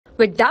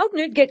With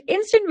Doubtnut, get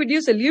instant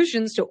video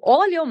solutions to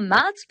all your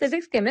maths,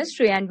 physics,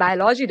 chemistry, and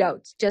biology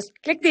doubts. Just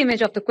click the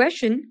image of the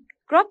question,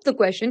 crop the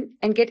question,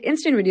 and get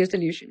instant video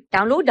solution.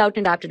 Download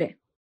Doubtnut app today.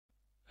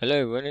 Hello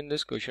everyone, in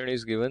this question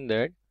is given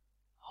that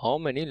how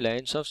many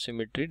lines of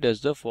symmetry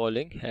does the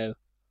following have?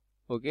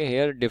 Okay,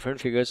 here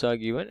different figures are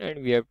given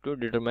and we have to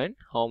determine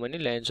how many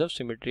lines of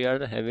symmetry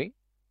are having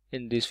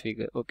in this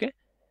figure. Okay,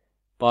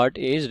 part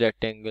A is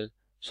rectangle.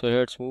 So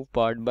let's move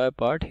part by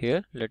part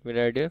here. Let me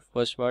write here.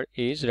 First part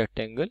A is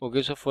rectangle.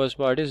 Okay, so first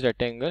part is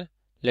rectangle.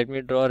 Let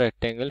me draw a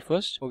rectangle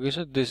first. Okay,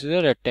 so this is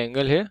a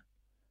rectangle here.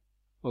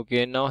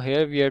 Okay, now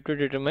here we have to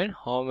determine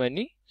how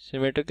many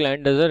symmetric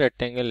lines does a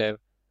rectangle have.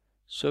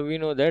 So we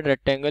know that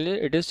rectangle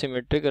it is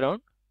symmetric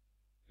around.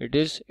 It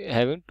is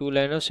having two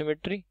lines of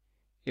symmetry.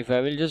 If I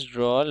will just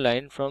draw a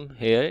line from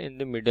here in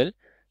the middle,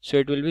 so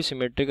it will be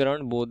symmetric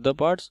around both the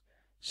parts.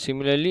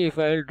 Similarly, if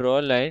I will draw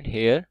a line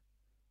here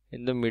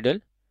in the middle,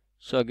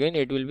 so again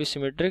it will be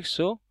symmetric.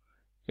 So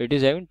it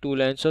is having two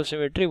lines of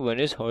symmetry. One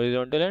is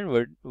horizontal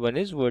and one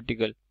is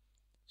vertical.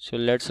 So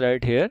let's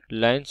write here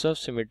lines of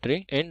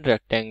symmetry in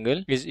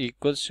rectangle is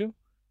equals to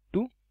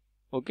 2.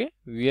 Okay,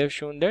 we have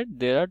shown that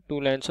there are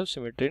two lines of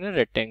symmetry in a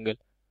rectangle.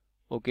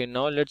 Okay,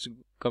 now let's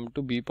come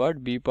to B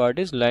part. B part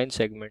is line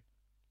segment.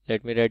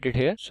 Let me write it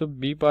here. So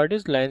B part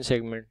is line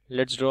segment.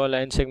 Let's draw a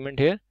line segment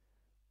here.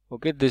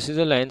 Okay, this is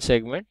a line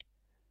segment.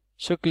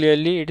 So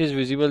clearly it is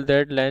visible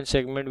that line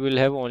segment will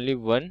have only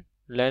one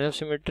line of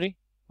symmetry.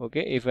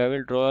 Okay, if I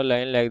will draw a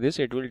line like this,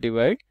 it will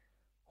divide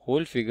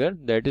whole figure,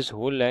 that is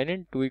whole line,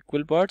 in two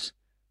equal parts.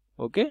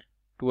 Okay,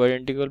 two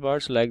identical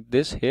parts like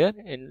this here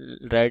in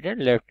right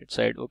and left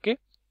side. Okay,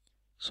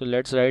 so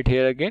let's write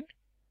here again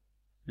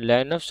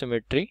line of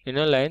symmetry in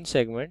a line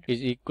segment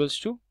is equals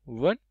to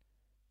 1.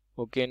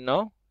 Okay,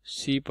 now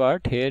C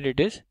part, here it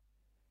is.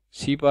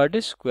 C part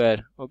is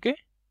square. Okay,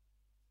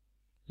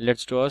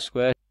 let's draw a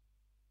square.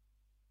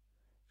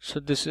 So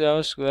this is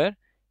our square.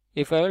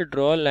 If I will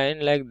draw a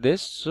line like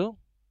this, so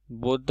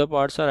both the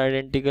parts are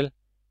identical.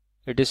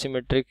 It is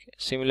symmetric.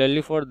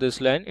 Similarly for this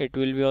line, it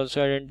will be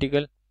also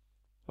identical.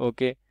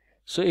 Okay,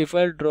 so if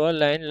I draw a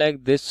line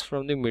like this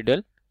from the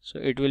middle, so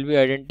it will be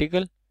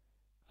identical.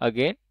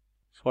 Again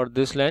for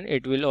this line,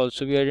 it will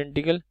also be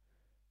identical.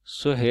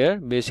 So here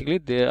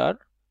basically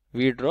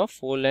we draw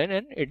 4 lines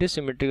and it is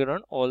symmetric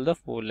around all the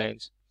 4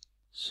 lines.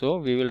 So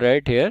we will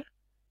write here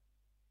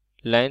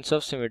lines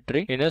of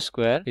symmetry in a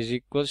square is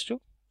equals to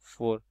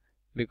 4,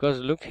 because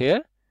look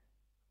here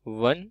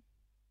 1,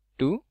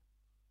 2,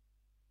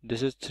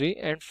 this is 3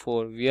 and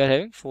 4. We are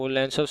having 4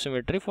 lines of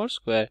symmetry for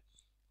square.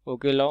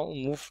 Okay, now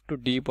move to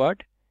D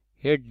part.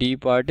 Here D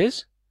part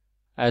is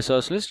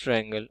isosceles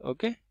triangle.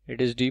 Okay,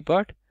 it is D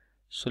part.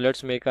 So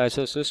let's make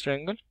isosceles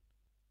triangle.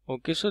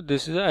 Okay, so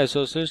this is an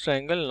isosceles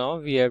triangle. Now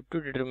we have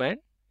to determine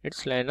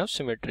its line of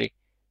symmetry.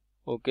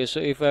 Okay, so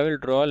if I will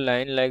draw a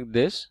line like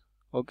this,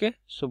 okay,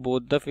 so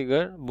both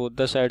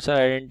the sides are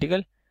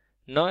identical.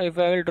 Now if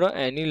I will draw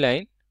any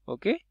line,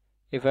 okay,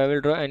 if I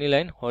will draw any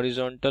line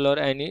horizontal or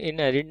in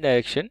any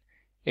direction,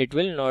 it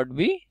will not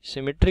be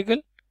symmetrical.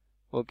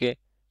 Okay,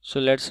 so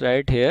let's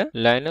write here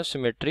line of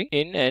symmetry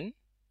in an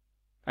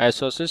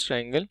isosceles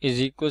triangle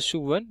is equals to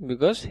 1,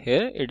 because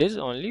here it is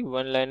only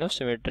one line of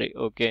symmetry.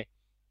 Okay,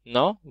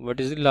 now what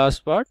is the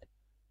last part?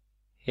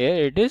 Here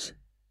it is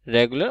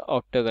regular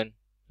octagon.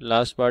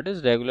 Last part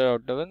is regular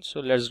octagon. So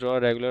let's draw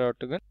a regular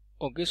octagon.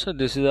 Okay, so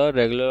this is our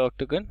regular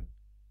octagon.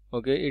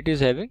 Okay, it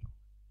is having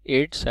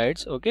 8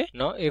 sides. Okay,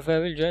 now if I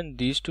will join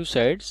these two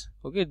sides,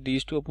 okay,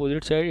 these two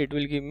opposite sides, it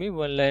will give me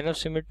one line of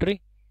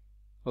symmetry.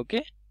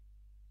 Okay,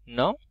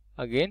 now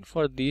again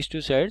for these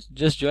two sides,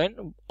 just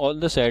join all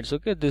the sides.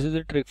 Okay, this is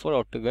the trick for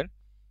octagon.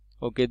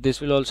 Okay,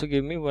 this will also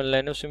give me one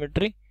line of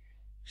symmetry.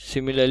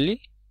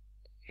 Similarly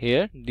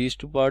here these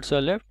two parts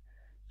are left,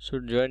 so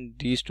join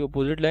these two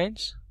opposite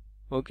lines.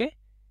 Okay,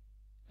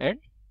 and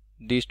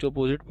these two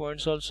opposite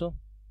points also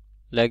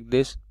like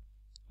this.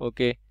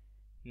 Okay,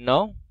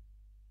 now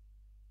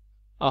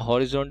a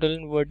horizontal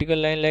and vertical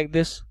line like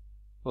this.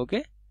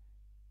 Okay,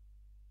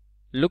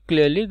 look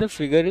clearly, the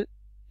figure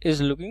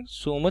is looking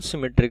so much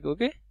symmetric.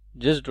 Okay,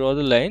 just draw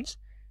the lines.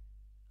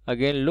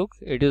 Again look,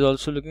 it is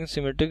also looking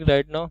symmetric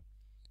right now.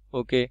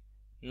 Okay,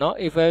 now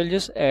if I will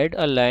just add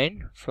a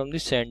line from the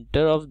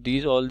center of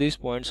all these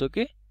points,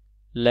 okay,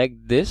 like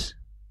this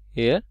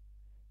here,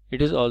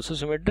 it is also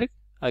symmetric.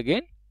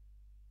 Again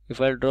if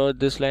I draw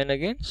this line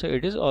again, so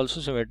it is also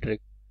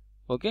symmetric.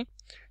 Okay,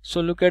 so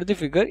look at the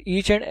figure,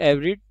 each and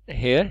every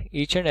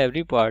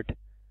part,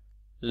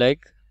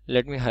 like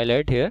let me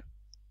highlight here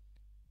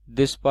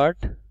this part.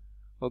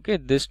 Okay,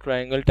 this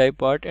triangle type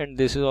part, and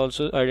this is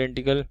also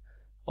identical.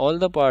 All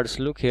the parts,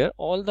 look here,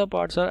 all the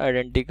parts are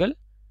identical.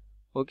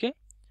 Okay,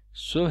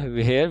 so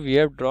here we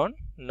have drawn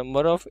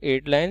number of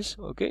 8 lines.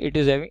 Okay, it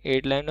is having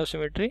 8 lines of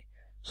symmetry.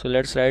 So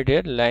let's write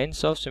here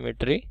lines of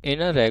symmetry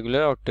in a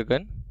regular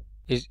octagon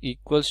is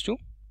equals to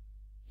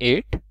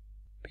 8,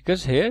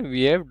 because here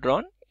we have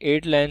drawn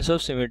 8 lines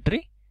of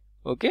symmetry.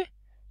 Okay,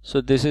 so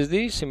this is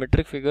the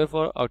symmetric figure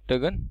for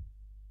octagon.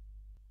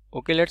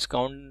 Okay, let's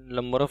count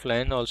number of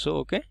lines also.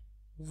 Okay,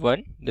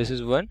 1, this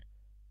is 1,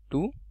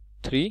 2,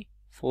 3,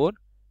 4,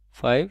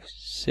 5,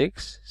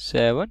 6,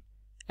 7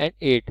 and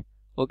 8.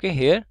 Okay,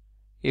 here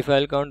if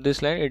I'll count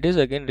this line, it is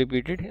again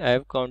repeated. I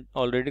have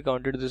already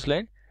counted this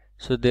line.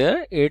 So there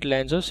are 8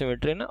 lines of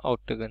symmetry in an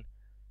octagon.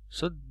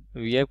 So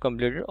we have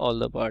completed all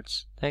the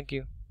parts. Thank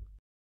you.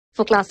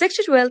 For class 6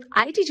 to 12,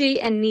 IIT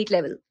JEE and NEET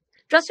level.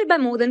 Trusted by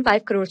more than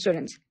 5 crore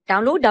students.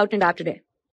 Download Doubtnut app today.